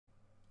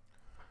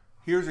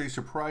Here's a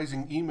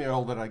surprising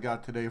email that I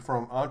got today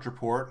from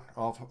Ontraport,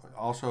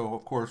 also,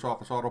 of course,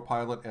 Office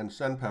Autopilot and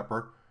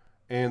SendPepper,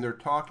 and they're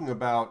talking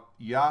about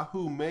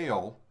Yahoo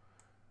Mail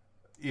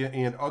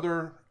and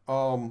other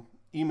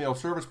email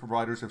service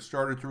providers have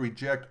started to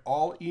reject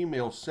all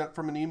emails sent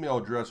from an email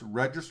address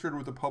registered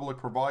with a public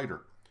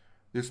provider.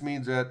 This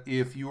means that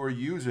if you are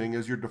using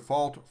as your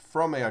default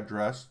from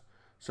address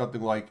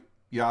something like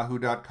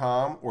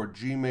yahoo.com or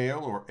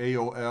Gmail or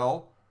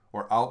AOL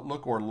or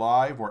Outlook or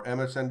Live or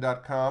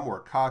MSN.com or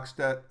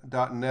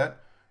Cox.net,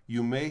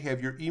 you may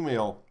have your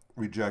email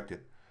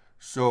rejected.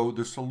 So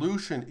the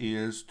solution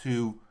is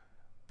to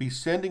be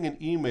sending an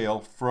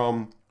email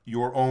from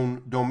your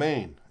own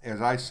domain,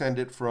 as I send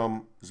it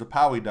from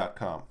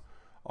Zapowie.com.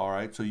 All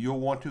right, so you'll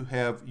want to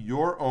have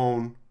your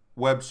own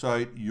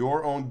website,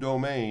 your own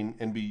domain,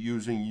 and be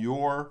using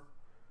your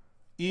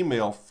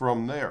email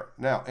from there.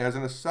 Now, as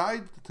an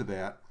aside to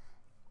that,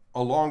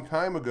 a long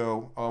time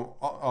ago,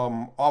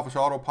 Office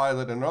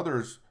Autopilot and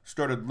others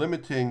started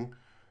limiting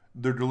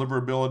their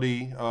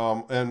deliverability,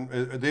 and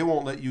they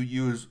won't let you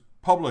use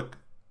public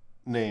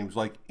names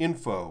like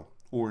info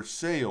or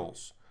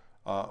sales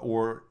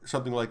or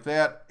something like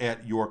that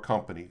at your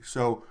company.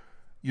 So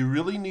you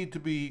really need to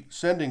be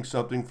sending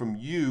something from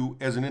you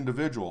as an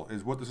individual,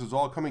 is what this is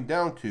all coming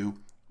down to.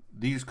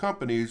 These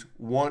companies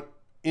want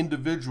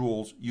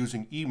individuals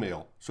using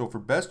email. So for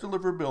best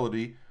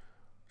deliverability,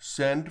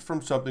 send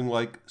from something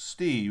like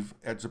Steve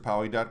at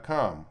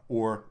Zapowie.com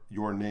or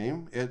your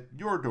name at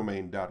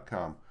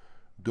yourdomain.com.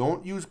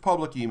 Don't use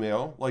public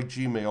email like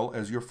Gmail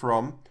as you're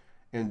from,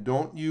 and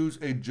don't use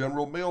a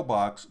general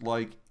mailbox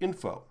like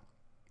info,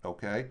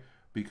 okay?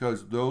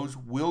 Because those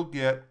will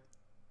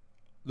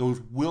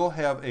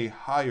have a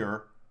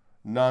higher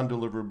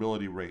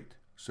non-deliverability rate.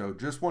 So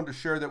just wanted to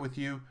share that with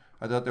you.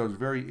 I thought that was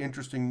very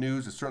interesting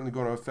news. It's certainly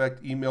going to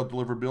affect email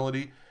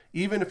deliverability.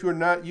 Even if you're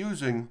not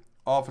using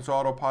Office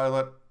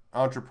Autopilot,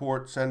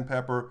 Ontraport,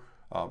 SendPepper,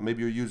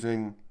 maybe you're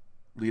using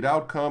Lead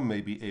Outcome,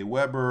 maybe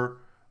Aweber,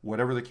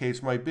 whatever the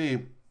case might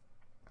be,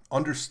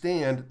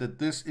 understand that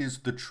this is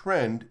the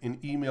trend in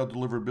email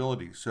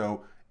deliverability.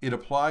 So it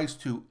applies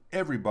to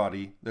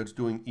everybody that's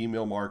doing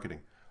email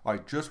marketing. I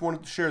just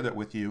wanted to share that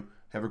with you.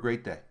 Have a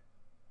great day.